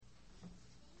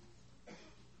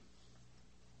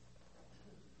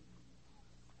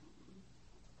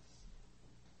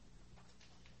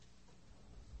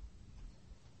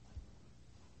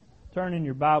turning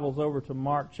your Bibles over to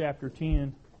Mark chapter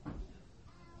 10.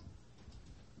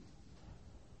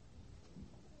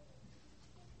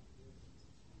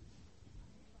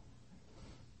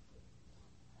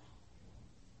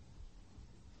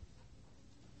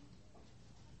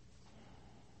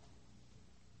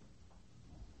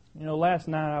 You know, last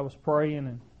night I was praying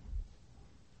and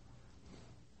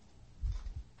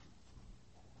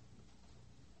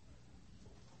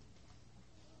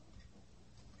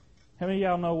how many of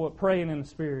y'all know what praying in the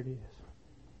Spirit is?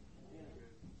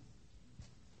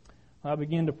 I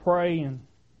began to pray and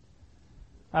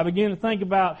I began to think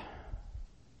about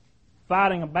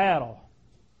fighting a battle.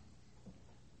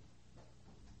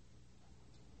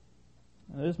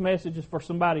 Now, this message is for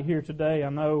somebody here today, I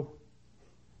know.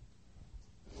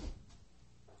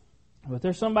 But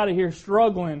there's somebody here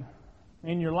struggling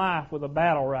in your life with a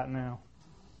battle right now.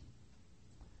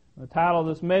 The title of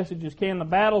this message is, Can the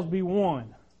Battles Be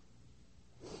Won?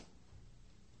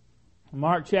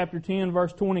 Mark chapter 10,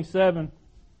 verse 27.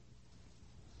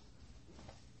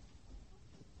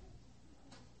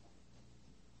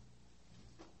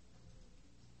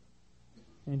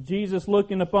 And Jesus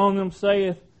looking upon them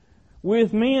saith,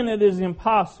 With men it is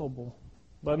impossible,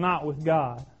 but not with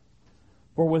God.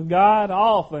 For with God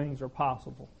all things are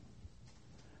possible.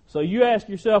 So you ask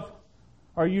yourself,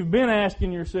 or you've been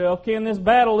asking yourself, can this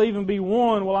battle even be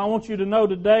won? Well, I want you to know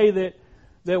today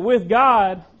that with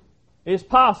God it's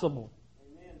possible.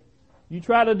 Amen. You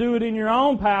try to do it in your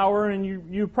own power and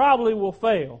you probably will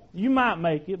fail. You might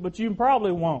make it, but you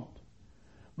probably won't.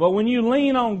 But when you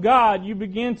lean on God, you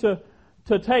begin to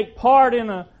take part in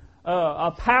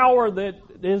a power that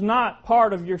is not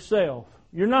part of yourself.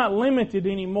 You're not limited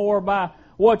anymore by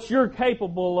what you're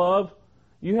capable of.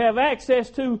 You have access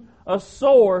to a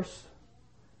source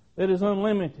that is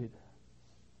unlimited.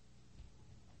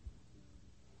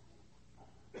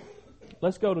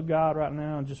 Let's go to God right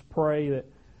now and just pray that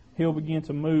He'll begin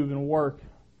to move and work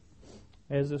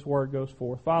as this word goes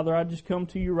forth. Father, I just come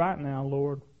to you right now,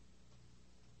 Lord.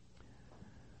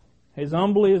 As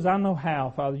humbly as I know how,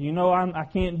 Father. You know I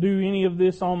can't do any of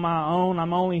this on my own.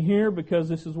 I'm only here because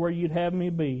this is where you'd have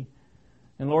me be.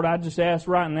 And Lord, I just ask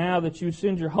right now that you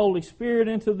send your Holy Spirit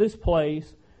into this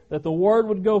place, that the Word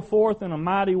would go forth in a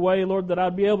mighty way, Lord, that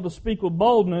I'd be able to speak with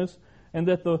boldness, and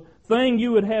that the thing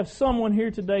you would have someone here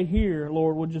today hear,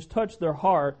 Lord, would just touch their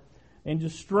heart and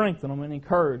just strengthen them and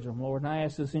encourage them, Lord. And I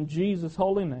ask this in Jesus'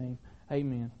 holy name.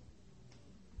 Amen.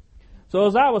 So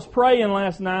as I was praying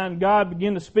last night and God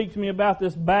began to speak to me about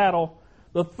this battle,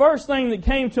 the first thing that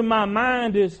came to my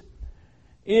mind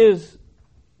is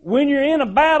when you're in a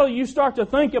battle, you start to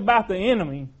think about the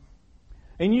enemy.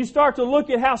 And you start to look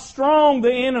at how strong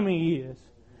the enemy is.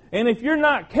 And if you're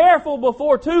not careful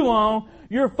before too long,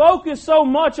 you're focused so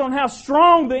much on how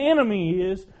strong the enemy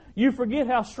is, you forget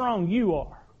how strong you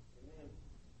are.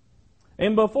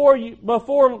 And before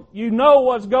you know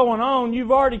what's going on,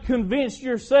 you've already convinced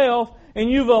yourself and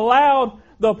you've allowed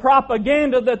the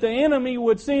propaganda that the enemy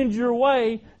would send your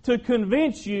way to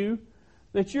convince you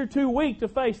that you're too weak to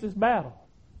face this battle.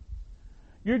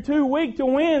 You're too weak to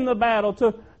win the battle,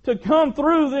 to come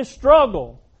through this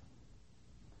struggle.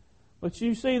 But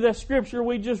you see that scripture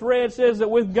we just read says that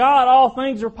with God all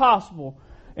things are possible.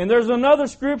 And there's another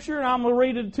scripture, and I'm going to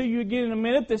read it to you again in a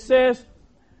minute, that says,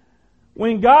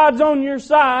 when God's on your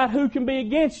side, who can be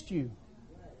against you?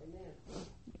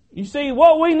 You see,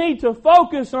 what we need to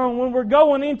focus on when we're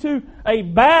going into a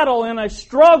battle and a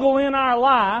struggle in our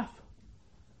life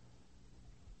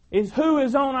is who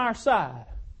is on our side.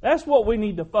 That's what we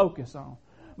need to focus on.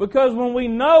 Because when we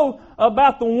know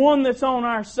about the one that's on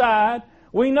our side,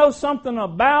 we know something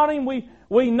about Him,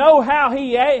 we know how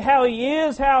He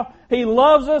is, how He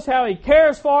loves us, how He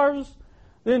cares for us,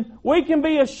 then we can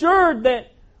be assured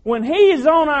that when He is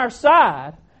on our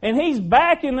side and He's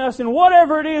backing us in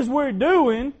whatever it is we're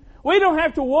doing, we don't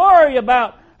have to worry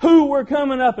about who we're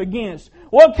coming up against,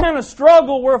 what kind of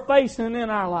struggle we're facing in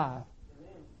our life.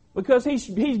 Because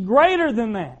He's greater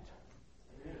than that.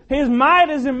 His might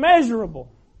is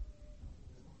immeasurable.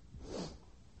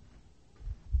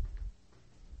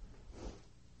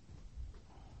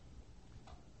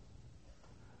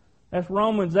 That's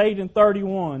Romans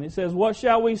 8:31. It says, What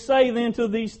shall we say then to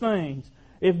these things?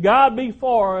 If God be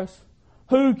for us,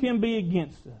 who can be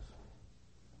against us?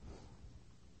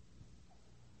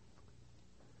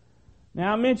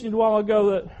 Now I mentioned a while ago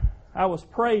that I was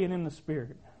praying in the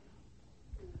Spirit.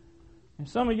 And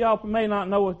some of y'all may not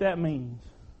know what that means.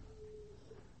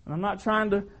 And I'm not trying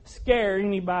to scare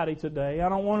anybody today. I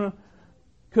don't want to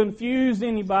confuse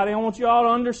anybody. I want you all to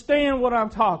understand what I'm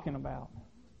talking about.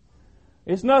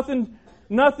 It's nothing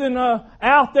nothing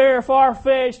out there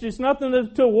far-fetched. It's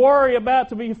nothing to worry about,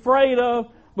 to be afraid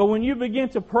of. But when you begin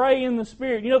to pray in the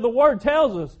Spirit, the Word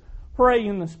tells us, pray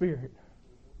in the Spirit.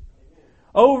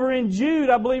 Over in Jude,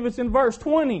 I believe it's in verse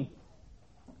 20.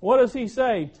 What does he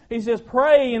say? He says,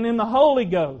 pray and in the Holy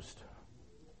Ghost.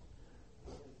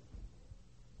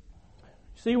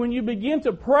 See, when you begin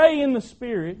to pray in the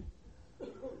Spirit,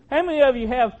 how many of you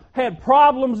have had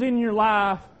problems in your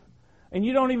life and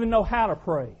you don't even know how to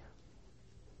pray?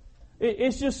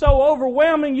 It's just so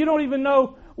overwhelming, you don't even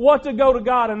know what to go to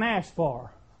God and ask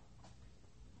for.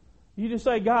 You just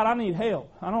say, God, I need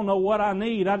help. I don't know what I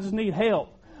need. I just need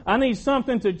help. I need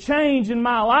something to change in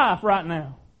my life right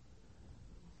now.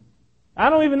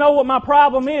 I don't even know what my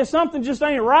problem is. Something just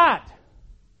ain't right.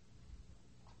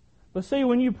 But see,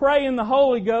 when you pray in the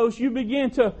Holy Ghost, you begin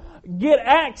to get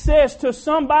access to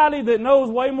somebody that knows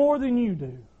way more than you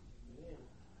do.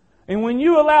 And when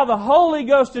you allow the Holy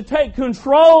Ghost to take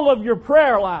control of your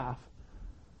prayer life,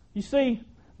 you see,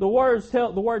 the Word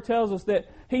tells us that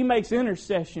He makes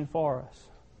intercession for us.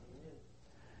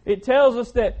 It tells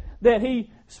us that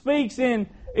He speaks in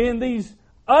these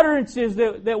utterances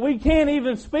that we can't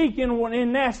even speak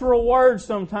in natural words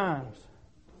sometimes.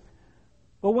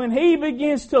 But when He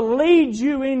begins to lead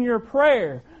you in your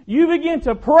prayer, you begin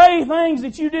to pray things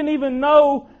that you didn't even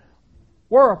know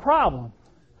were a problem.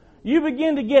 You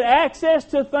begin to get access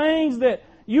to things that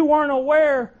you weren't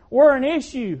aware were an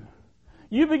issue.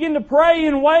 You begin to pray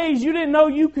in ways you didn't know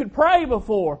you could pray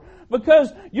before,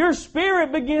 because your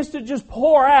spirit begins to just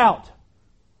pour out.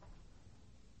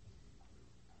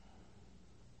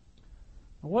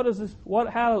 What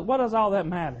does all that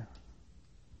matter?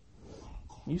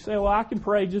 You say, well, I can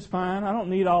pray just fine. I don't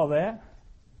need all that.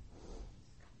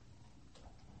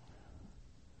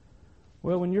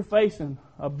 Well, when you're facing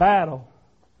a battle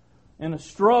and a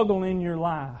struggle in your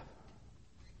life,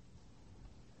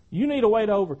 you need a way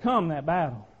to overcome that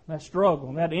battle, that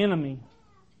struggle, that enemy.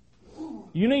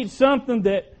 You need something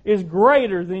that is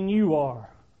greater than you are.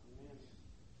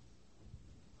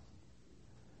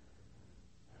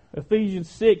 Ephesians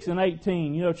 6 and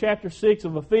 18. Chapter 6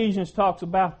 of Ephesians talks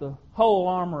about the whole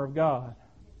armor of God.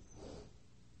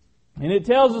 And it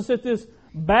tells us that this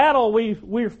battle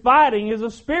we're fighting is a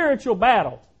spiritual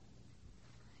battle.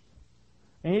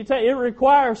 And it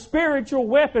requires spiritual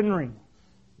weaponry.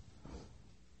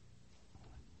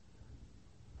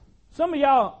 Some of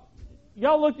y'all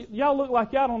look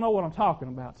like y'all don't know what I'm talking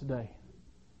about today.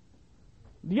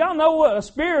 Do y'all know what a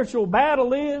spiritual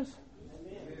battle is?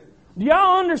 Do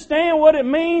y'all understand what it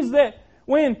means that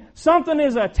when something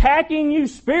is attacking you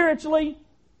spiritually?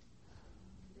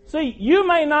 See, you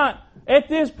may not at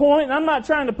this point, and I'm not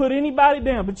trying to put anybody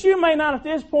down, but you may not at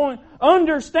this point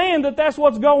understand that that's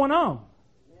what's going on.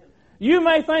 You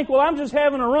may think, well, I'm just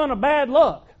having a run of bad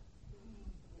luck.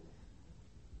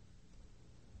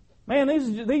 Man,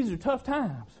 these are tough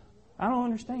times. I don't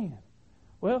understand.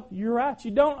 Well, you're right,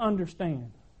 you don't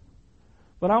understand.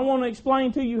 But I want to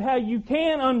explain to you how you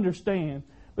can understand.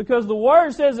 Because the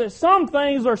Word says that some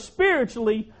things are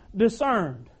spiritually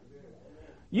discerned.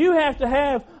 You have to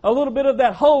have a little bit of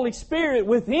that Holy Spirit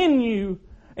within you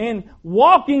and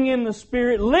walking in the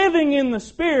Spirit, living in the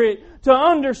Spirit, to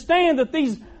understand that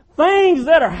these things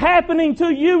that are happening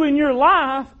to you in your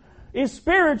life is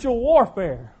spiritual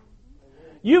warfare.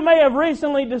 You may have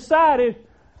recently decided,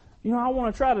 I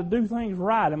want to try to do things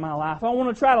right in my life. I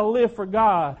want to try to live for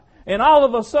God. And all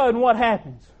of a sudden, what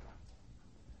happens?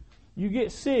 You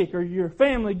get sick, or your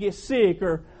family gets sick,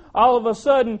 or all of a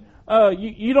sudden,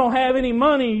 you don't have any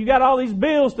money. You got all these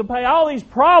bills to pay. All these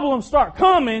problems start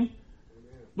coming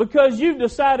because you've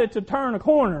decided to turn a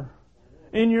corner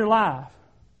in your life.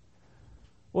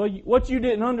 Well, what you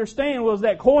didn't understand was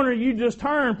that corner you just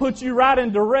turned puts you right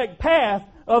in direct path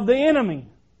of the enemy.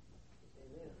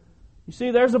 You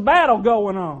see, there's a battle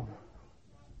going on.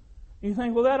 You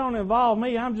think, well, that don't involve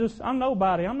me. I'm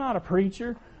nobody. I'm not a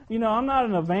preacher. I'm not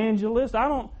an evangelist.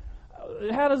 How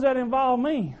does that involve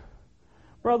me?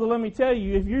 Brother, let me tell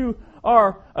you, if you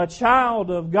are a child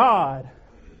of God,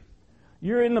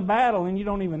 you're in the battle and you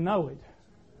don't even know it.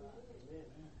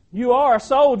 You are a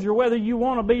soldier whether you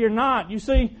want to be or not. You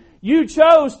see, you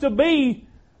chose to be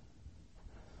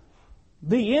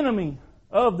the enemy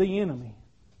of the enemy.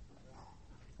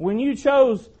 When you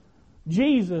chose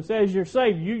Jesus as your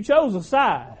Savior, you chose a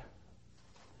side.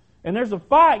 And there's a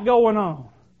fight going on.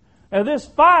 Now this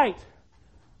fight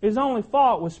is only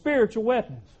fought with spiritual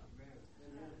weapons.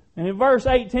 And in verse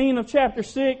 18 of chapter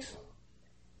 6,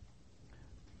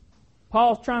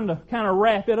 Paul's trying to kind of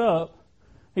wrap it up.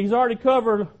 He's already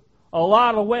covered a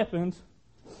lot of weapons.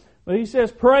 But he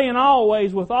says, praying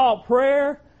always with all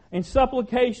prayer and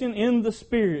supplication in the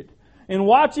Spirit, and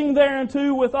watching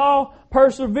thereunto with all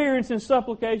perseverance and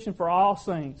supplication for all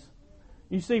saints.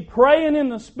 You see, praying in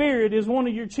the Spirit is one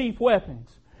of your chief weapons.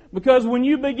 Because when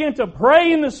you begin to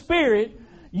pray in the Spirit,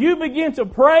 you begin to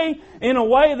pray in a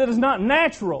way that is not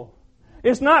natural.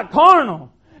 It's not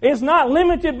carnal. It's not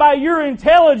limited by your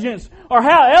intelligence or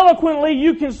how eloquently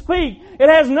you can speak. It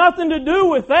has nothing to do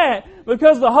with that,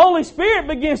 because the Holy Spirit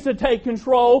begins to take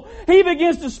control. He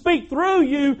begins to speak through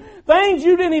you. Things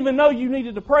you didn't even know you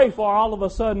needed to pray for all of a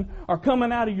sudden are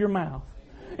coming out of your mouth.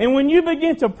 And when you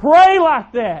begin to pray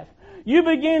like that, you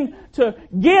begin to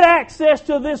get access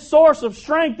to this source of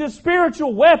strength, this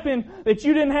spiritual weapon that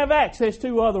you didn't have access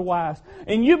to otherwise.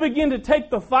 And you begin to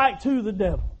take the fight to the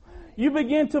devil. You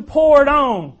begin to pour it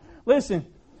on. Listen,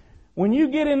 when you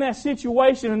get in that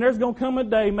situation, and there's going to come a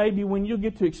day maybe when you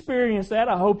get to experience that,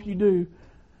 I hope you do.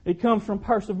 It comes from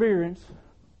perseverance.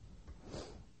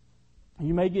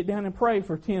 You may get down and pray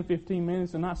for 10, 15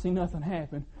 minutes and not see nothing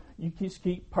happen. You just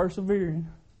keep persevering.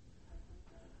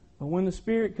 But when the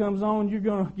Spirit comes on, you're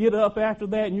going to get up after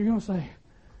that and you're going to say,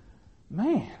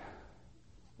 man,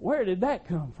 where did that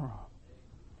come from?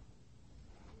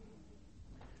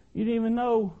 You didn't even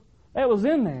know that was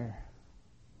in there.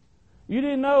 You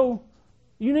didn't know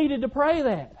you needed to pray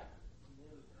that.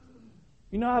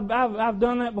 You know, I've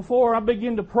done that before. I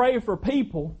begin to pray for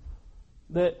people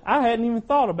that I hadn't even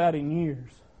thought about in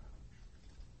years.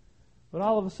 But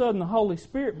all of a sudden the Holy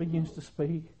Spirit begins to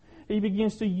speak. He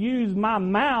begins to use my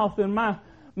mouth and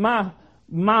my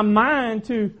mind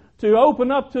to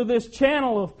open up to this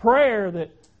channel of prayer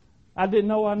that I didn't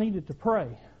know I needed to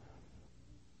pray.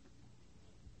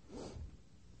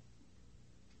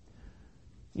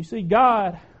 You see,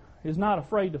 God is not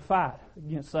afraid to fight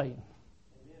against Satan.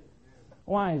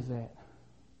 Why is that?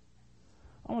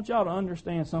 I want y'all to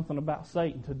understand something about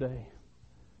Satan today.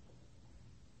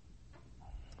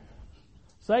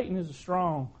 Satan is a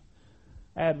strong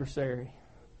adversary.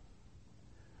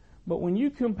 But when you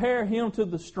compare him to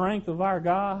the strength of our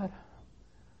God,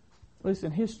 listen,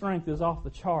 his strength is off the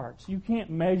charts. You can't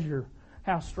measure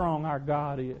how strong our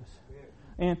God is.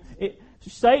 And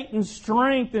Satan's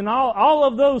strength and all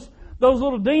of those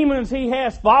little demons he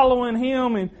has following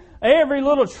him and every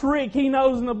little trick he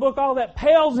knows in the book, all that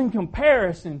pales in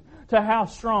comparison to how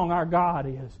strong our God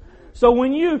is. So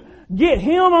when you get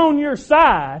him on your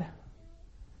side,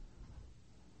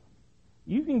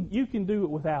 you can do it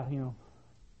without him.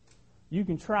 You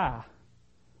can try.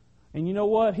 And you know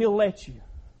what? He'll let you.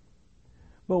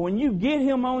 But when you get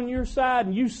him on your side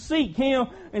and you seek him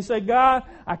and say, God,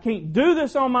 I can't do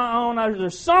this on my own.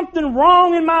 There's something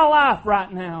wrong in my life right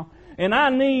now. And I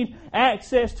need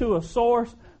access to a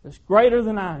source that's greater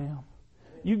than I am.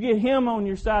 You get him on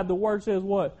your side, the Word says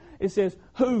what? It says,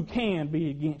 who can be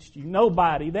against you?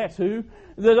 Nobody. That's who.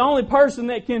 The only person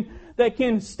that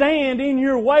can stand in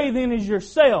your way then is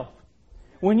yourself.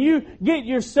 When you get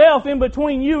yourself in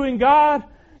between you and God,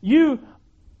 you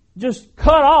just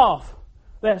cut off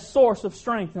that source of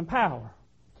strength and power.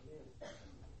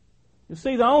 You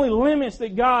see, the only limits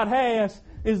that God has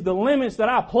is the limits that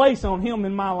I place on Him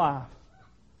in my life.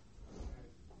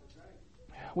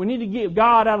 We need to get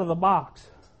God out of the box.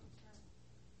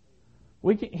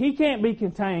 He can't be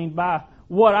contained by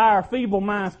what our feeble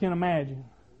minds can imagine.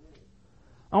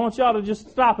 I want y'all to just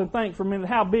stop and think for a minute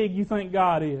how big you think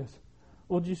God is.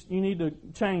 Well, you need to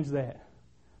change that.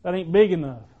 That ain't big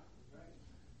enough.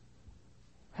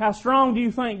 How strong do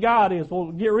you think God is?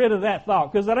 Well, get rid of that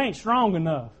thought, because that ain't strong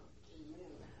enough.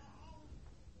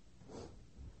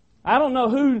 I don't know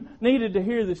who needed to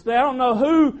hear this today. I don't know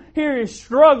who here is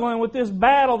struggling with this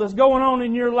battle that's going on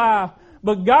in your life.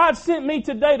 But God sent me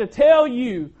today to tell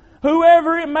you,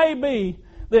 whoever it may be,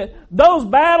 that those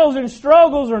battles and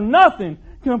struggles are nothing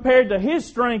compared to His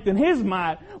strength and His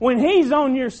might. When He's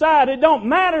on your side, it don't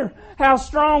matter how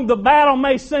strong the battle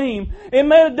may seem. It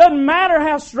doesn't matter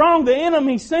how strong the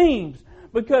enemy seems,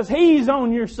 because He's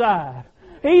on your side.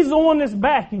 He's the one that's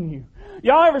backing you.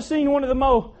 Y'all ever seen one of the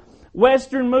most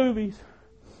Western movies?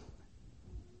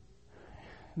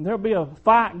 And there'll be a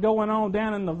fight going on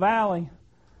down in the valley,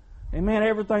 and man,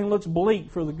 everything looks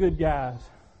bleak for the good guys.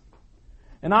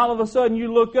 And all of a sudden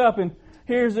you look up and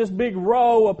here's this big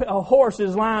row of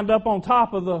horses lined up on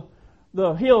top of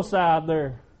the hillside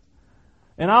there.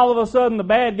 And all of a sudden the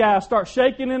bad guys start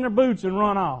shaking in their boots and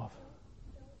run off.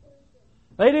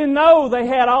 They didn't know they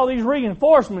had all these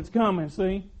reinforcements coming,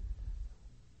 see.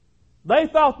 They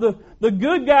thought the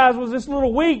good guys was this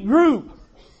little weak group.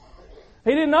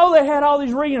 He didn't know they had all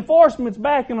these reinforcements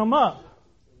backing them up.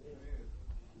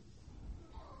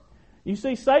 You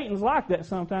see, Satan's like that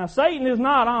sometimes. Satan is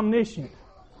not omniscient.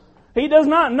 He does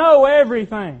not know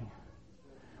everything.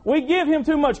 We give Him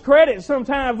too much credit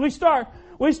sometimes. We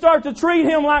start to treat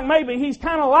Him like maybe He's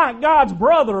kind of like God's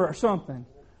brother or something.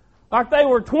 Like they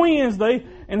were twins,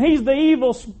 and He's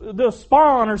the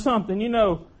spawn or something, you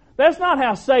know. That's not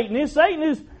how Satan is.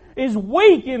 Satan is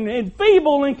weak and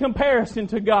feeble in comparison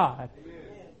to God.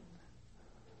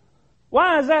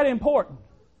 Why is that important?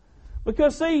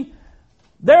 Because, see,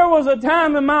 there was a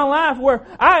time in my life where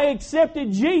I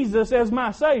accepted Jesus as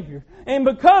my Savior. And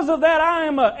because of that, I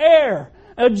am an heir,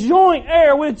 a joint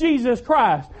heir with Jesus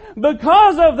Christ.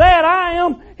 Because of that, I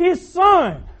am His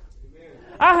son.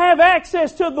 I have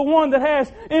access to the one that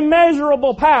has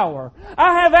immeasurable power.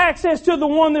 I have access to the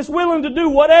one that's willing to do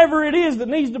whatever it is that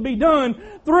needs to be done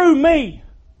through me.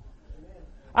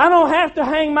 I don't have to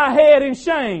hang my head in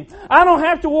shame. I don't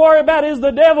have to worry about, is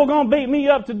the devil going to beat me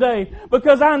up today?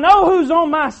 Because I know who's on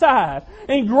my side.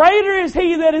 And greater is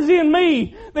He that is in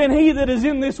me than he that is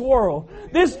in this world.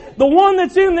 The one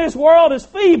that's in this world is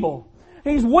feeble.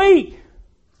 He's weak.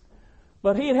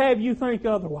 But he'd have you think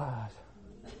otherwise.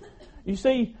 You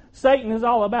see, Satan is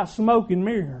all about smoke and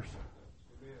mirrors.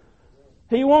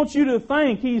 He wants you to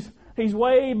think he's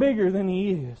way bigger than he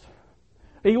is.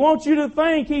 He wants you to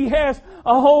think he has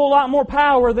a whole lot more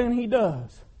power than he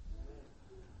does.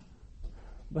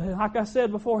 But like I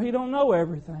said before, he don't know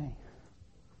everything.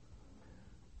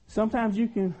 Sometimes you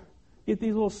can get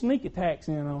these little sneak attacks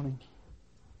in on him.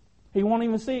 He won't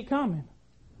even see it coming.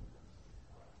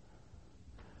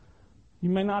 You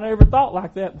may not have ever thought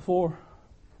like that before.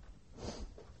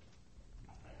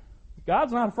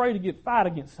 God's not afraid to fight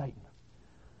against Satan.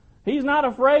 He's not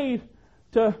afraid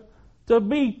to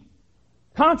be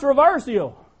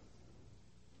controversial.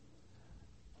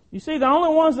 You see, the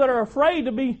only ones that are afraid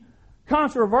to be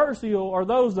controversial are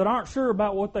those that aren't sure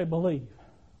about what they believe.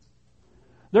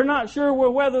 They're not sure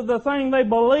whether the thing they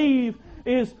believe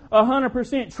is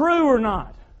 100% true or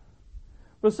not.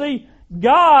 But see,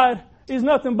 God is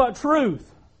nothing but truth.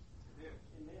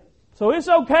 So it's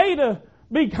okay to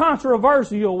be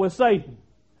controversial with Satan.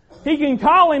 He can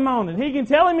call him on it. He can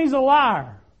tell him he's a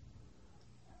liar.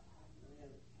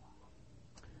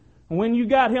 And when you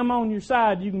got him on your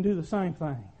side, you can do the same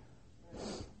thing.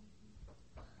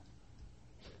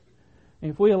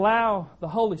 And if we allow the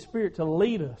Holy Spirit to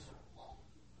lead us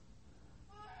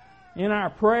in our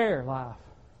prayer life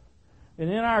and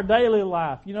in our daily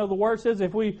life, you know, the Word says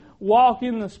if we walk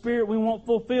in the Spirit, we won't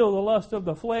fulfill the lust of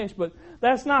the flesh, but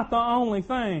that's not the only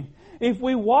thing. If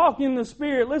we walk in the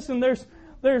Spirit, listen,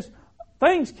 there's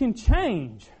things can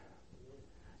change.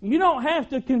 You don't have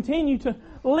to continue to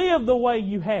live the way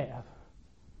you have.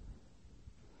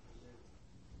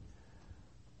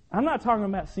 I'm not talking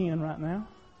about sin right now.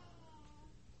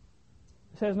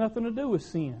 This has nothing to do with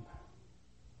sin.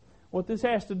 What this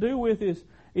has to do with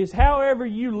is however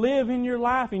you live in your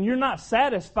life and you're not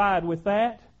satisfied with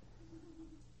that.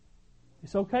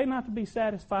 It's okay not to be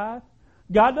satisfied.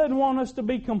 God doesn't want us to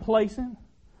be complacent.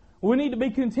 We need to be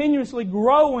continuously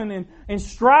growing and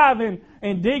striving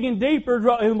and digging deeper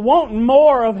and wanting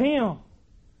more of Him.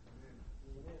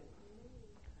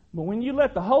 But when you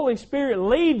let the Holy Spirit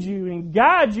lead you and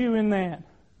guide you in that,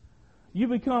 you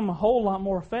become a whole lot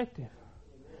more effective.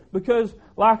 Because,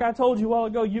 like I told you a while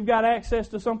ago, you've got access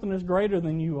to something that's greater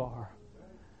than you are.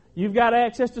 You've got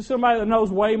access to somebody that knows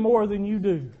way more than you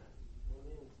do.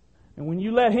 And when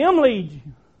you let Him lead you,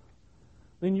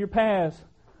 then your paths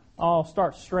all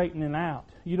start straightening out.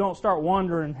 You don't start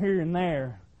wandering here and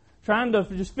there, trying to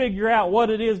just figure out what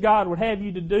it is God would have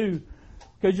you to do,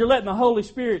 because you're letting the Holy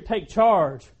Spirit take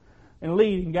charge and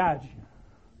lead and guide you.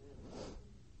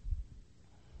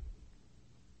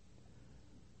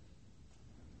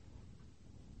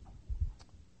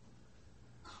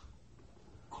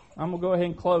 I'm going to go ahead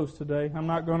and close today. We're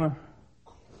not going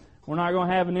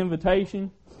to have an invitation.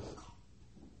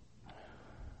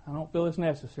 I don't feel it's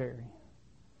necessary.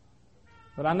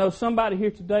 But I know somebody here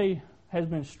today has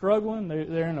been struggling.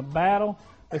 They're in a battle.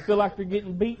 They feel like they're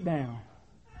getting beat down.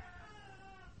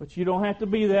 But you don't have to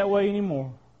be that way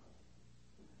anymore.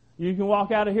 You can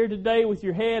walk out of here today with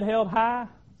your head held high,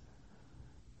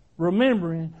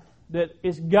 remembering that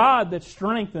it's God that's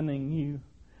strengthening you.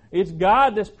 It's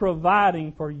God that's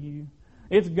providing for you.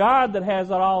 It's God that has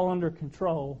it all under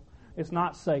control. It's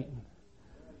not Satan.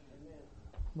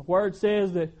 The Word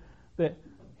says that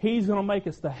He's going to make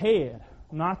us the head,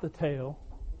 not the tail.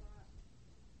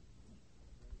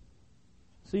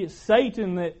 See, it's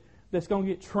Satan that's going to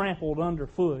get trampled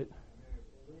underfoot,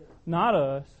 not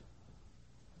us.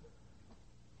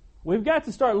 We've got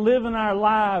to start living our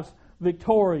lives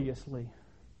victoriously.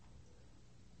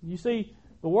 You see,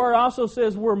 the Word also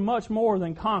says we're much more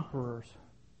than conquerors.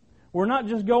 We're not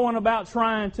just going about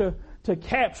trying to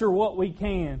capture what we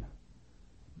can.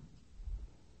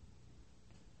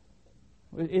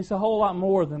 It's a whole lot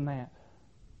more than that.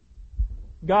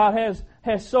 God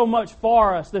has so much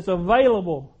for us that's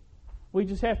available. We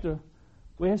just have to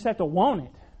want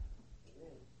it.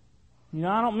 You know,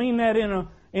 I don't mean that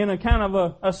in a kind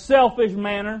of a selfish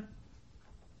manner.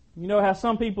 You know how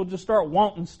some people just start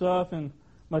wanting stuff and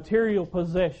material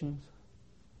possessions.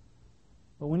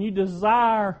 But when you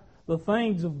desire the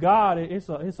things of God, it's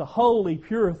a holy,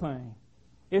 pure thing.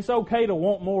 It's okay to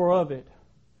want more of it.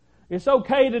 It's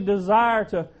okay to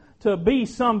desire to be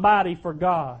somebody for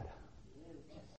God.